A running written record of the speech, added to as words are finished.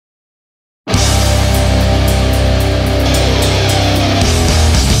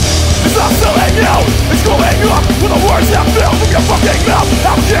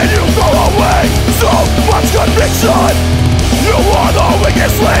destruction. You are the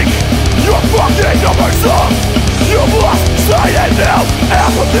weakest link. You're fucking numbers up. You've lost sight and now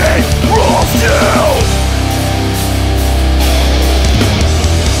apathy rules you.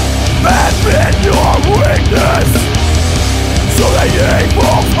 Admit your weakness to the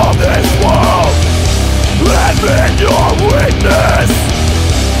evils of this world. Admit your weakness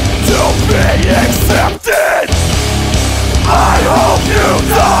to be accepted. I hope you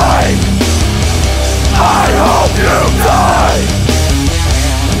die. I hope you die.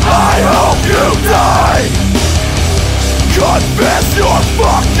 I hope you die. Confess your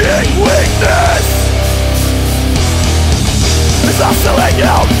fucking weakness. It's not selling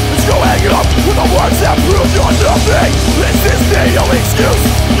out, it's going up with the words that prove you're nothing. This is the only excuse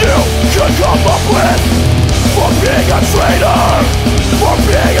you could come up with for being a traitor, for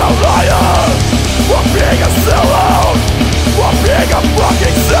being a liar, for being a sellout, for being a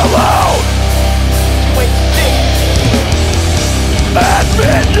fucking sellout. Wait,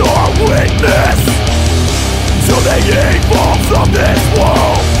 admit your weakness to the evils of this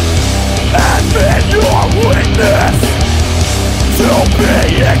world. Admit your weakness to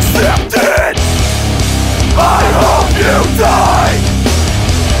be accepted. I hope you die.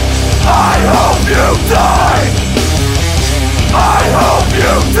 I hope you die. I hope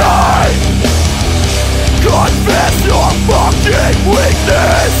you die. Confess your fucking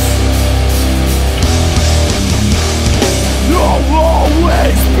weakness. You'll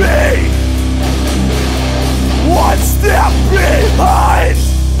always be one step behind.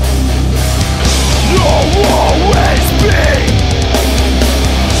 You'll always be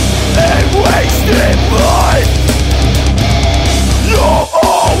a wasted life. You'll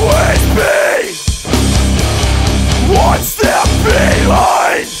always be one step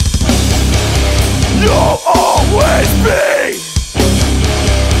behind. You'll always be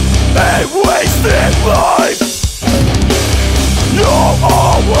a wasted life. You'll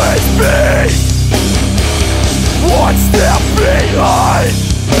always be one step behind.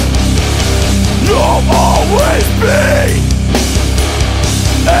 You'll always be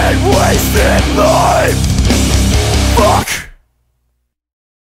a wasted life.